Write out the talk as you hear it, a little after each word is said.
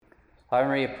Ave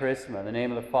Maria Purissima, in the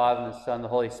name of the Father, and the Son, and the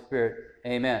Holy Spirit.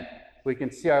 Amen. We can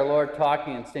see our Lord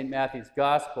talking in St. Matthew's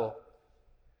Gospel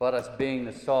about us being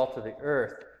the salt of the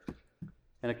earth.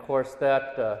 And of course,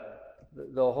 that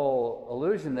the whole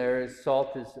allusion there is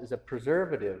salt is a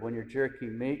preservative. When you're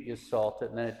jerking meat, you salt it,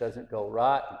 and then it doesn't go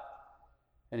rotten.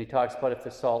 And he talks about if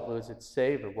the salt loses its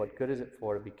savor, what good is it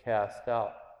for to be cast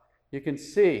out? You can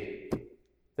see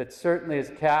that certainly as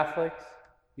Catholics,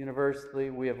 universally,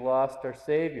 we have lost our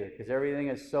Savior because everything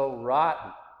is so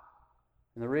rotten.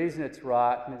 And the reason it's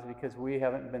rotten is because we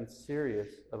haven't been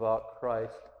serious about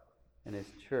Christ and His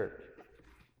church.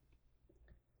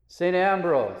 St.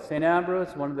 Ambrose. St.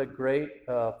 Ambrose, one of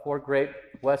the four great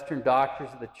Western doctors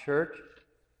of the church.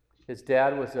 His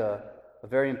dad was a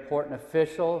very important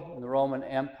official in the Roman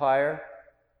Empire.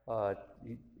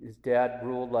 His dad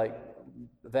ruled like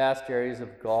vast areas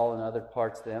of Gaul and other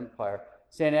parts of the empire.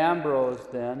 St. Ambrose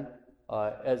then,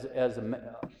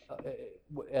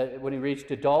 when he reached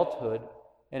adulthood,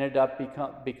 ended up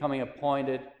becoming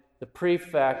appointed the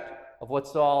prefect of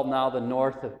what's all now the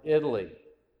north of Italy.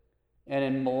 And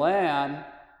in Milan,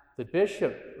 the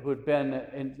bishop who had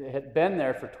been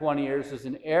there for 20 years was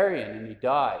an Arian, and he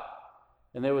died.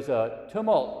 And there was a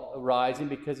tumult arising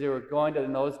because they were going to,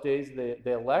 in those days,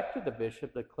 they elected the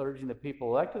bishop, the clergy and the people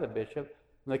elected the bishop,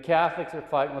 and the Catholics are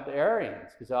fighting with the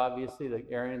Arians, because obviously the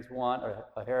Arians want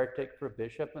a heretic for a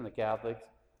bishop, and the Catholics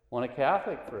want a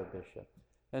Catholic for a bishop.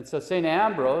 And so St.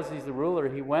 Ambrose, he's the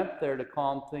ruler, he went there to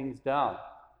calm things down.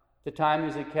 At the time he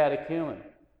was a catechumen.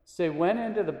 So he went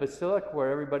into the basilica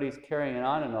where everybody's carrying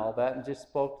on and all that, and just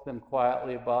spoke to them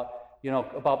quietly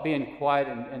about being quiet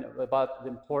and about the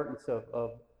importance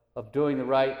of doing the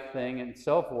right thing and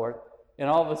so forth. And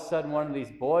all of a sudden, one of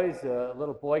these boys, a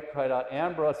little boy, cried out,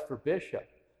 "Ambrose for bishop."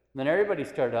 And then everybody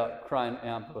started out crying,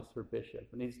 "Ambrose for bishop."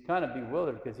 And he's kind of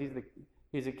bewildered because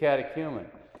he's a catechumen.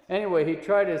 Anyway, he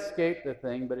tried to escape the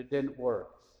thing, but it didn't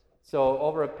work. So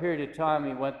over a period of time,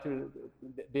 he went through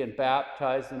being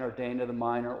baptized and ordained to the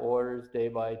minor orders day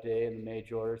by day, and the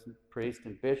major orders, and priest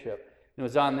and bishop. And it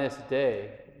was on this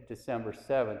day, December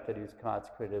 7th, that he was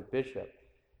consecrated a bishop.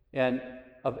 And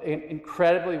an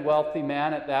incredibly wealthy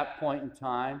man at that point in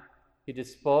time. He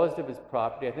disposed of his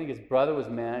property. I think his brother was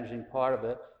managing part of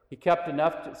it. He kept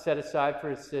enough to set aside for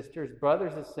his sister. His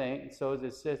brother's a saint, and so is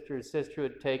his sister. His sister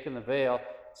had taken the veil,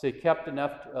 so he kept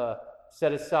enough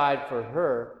set aside for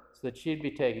her so that she'd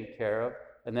be taken care of,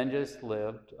 and then just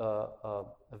lived a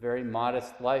very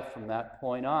modest life from that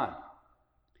point on.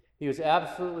 He was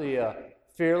absolutely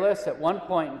fearless. At one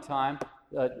point in time,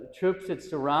 troops had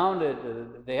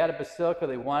surrounded, they had a basilica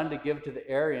they wanted to give to the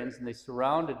Arians, and they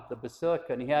surrounded the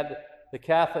basilica, and he had the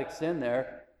Catholics in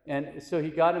there, and so he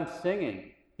got them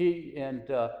singing. He had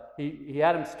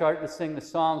them start to sing the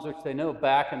Psalms, which they knew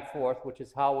back and forth, which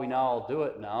is how we now all do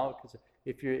it now, because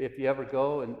if you ever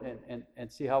go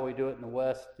and see how we do it in the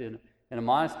West in a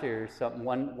monastery or something,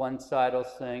 one side will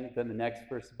sing, then the next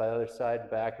person by the other side,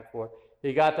 back and forth.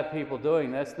 He got the people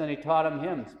doing this, and then he taught them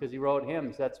hymns, because he wrote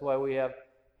hymns. That's why we have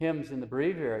hymns in the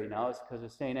breviary now, is because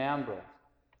of St. Ambrose.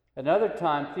 Another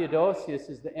time, Theodosius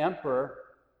is the emperor,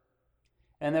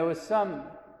 and there was some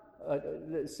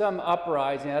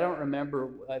uprising. I don't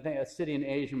remember, I think a city in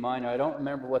Asia Minor. I don't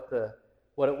remember what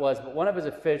it was, but one of his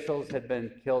officials had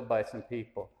been killed by some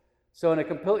people. So in a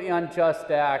completely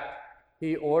unjust act,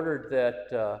 he ordered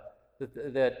that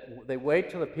they wait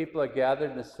till the people are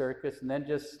gathered in the circus and then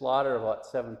just slaughter about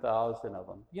 7,000 of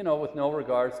them, with no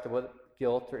regards to what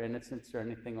guilt or innocence or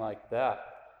anything like that.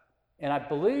 And I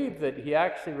believe that he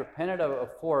actually repented of it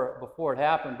before it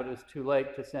happened, but it was too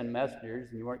late to send messengers,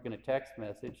 and you weren't going to text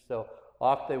message, so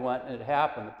off they went, and it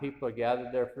happened. The people are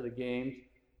gathered there for the games,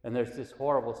 and there's this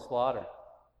horrible slaughter.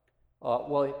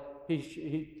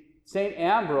 St.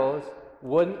 Ambrose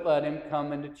wouldn't let him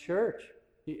come into church.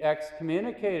 He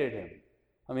excommunicated him.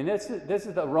 I mean, this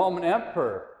is the Roman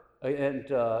emperor, and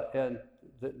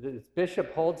the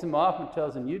bishop holds him off and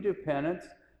tells him, "You do penance,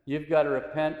 you've got to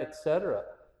repent," etc.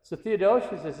 So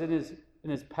Theodosius is in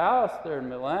his palace there in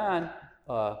Milan.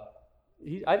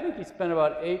 I think he spent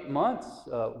about 8 months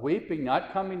weeping,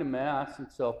 not coming to Mass, and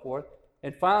so forth.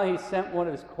 And finally, he sent one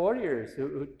of his courtiers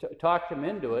who talked him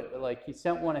into it. Like, he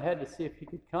sent one ahead to see if he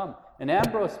could come. And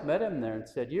Ambrose met him there and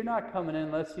said, "You're not coming in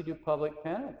unless you do public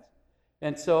penance."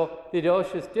 And so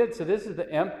Theodosius did. So this is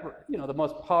the emperor, the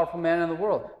most powerful man in the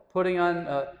world, putting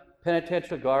on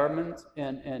penitential garments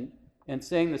and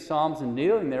saying the Psalms and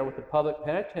kneeling there with the public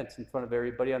penitents in front of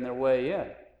everybody on their way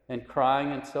in, and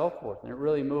crying and so forth. And it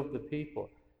really moved the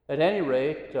people. At any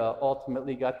rate,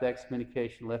 ultimately got the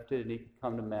excommunication lifted, and he could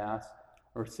come to Mass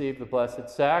and receive the Blessed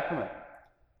Sacrament.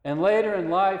 And later in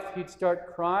life, he'd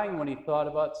start crying when he thought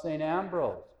about St.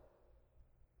 Ambrose.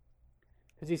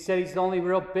 Because he said he's the only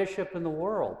real bishop in the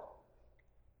world.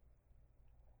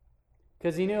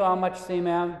 Because he knew how much St.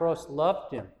 Ambrose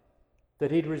loved him,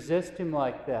 that he'd resist him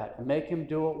like that and make him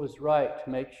do what was right to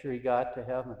make sure he got to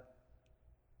heaven.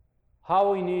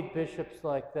 How we need bishops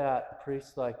like that,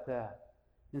 priests like that.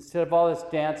 Instead of all this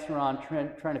dancing around trying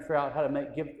to figure out how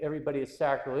to give everybody a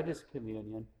sacrilegious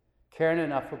communion, caring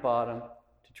enough about them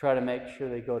to try to make sure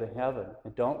they go to heaven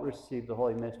and don't receive the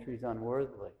holy mysteries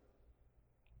unworthily.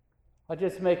 I'll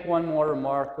just make one more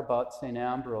remark about St.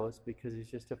 Ambrose because he's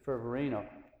just a fervorino.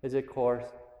 Is, of course,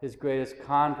 his greatest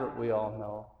convert, we all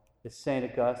know, is St.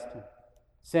 Augustine.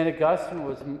 St. Augustine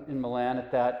was in Milan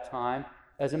at that time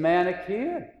as a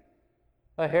Manichaean,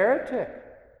 a heretic,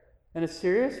 and a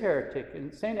serious heretic.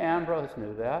 And St. Ambrose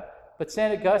knew that. But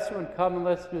St. Augustine would come and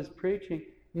listen to his preaching,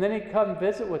 and then he'd come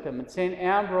visit with him. And St.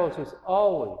 Ambrose was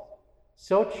always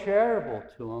so charitable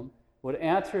to him, would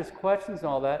answer his questions and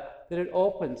all that, that it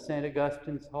opened St.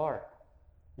 Augustine's heart.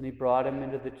 And he brought him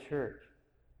into the church.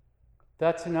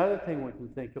 That's another thing we can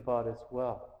think about as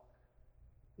well,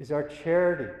 is our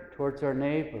charity towards our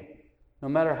neighbor. No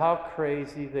matter how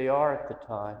crazy they are at the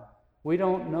time, we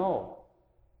don't know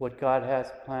what God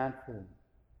has planned for them.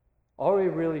 Are we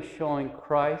really showing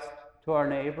Christ to our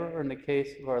neighbor, or in the case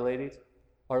of Our Lady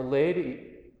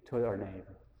to our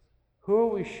neighbor? Who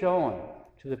are we showing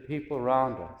to the people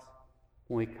around us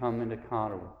when we come into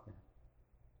encounter with them?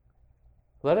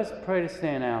 Let us pray to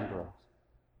St. Ambrose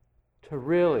to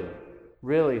really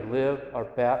live our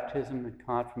baptism and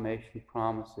confirmation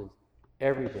promises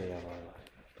every day of our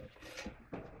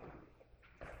life.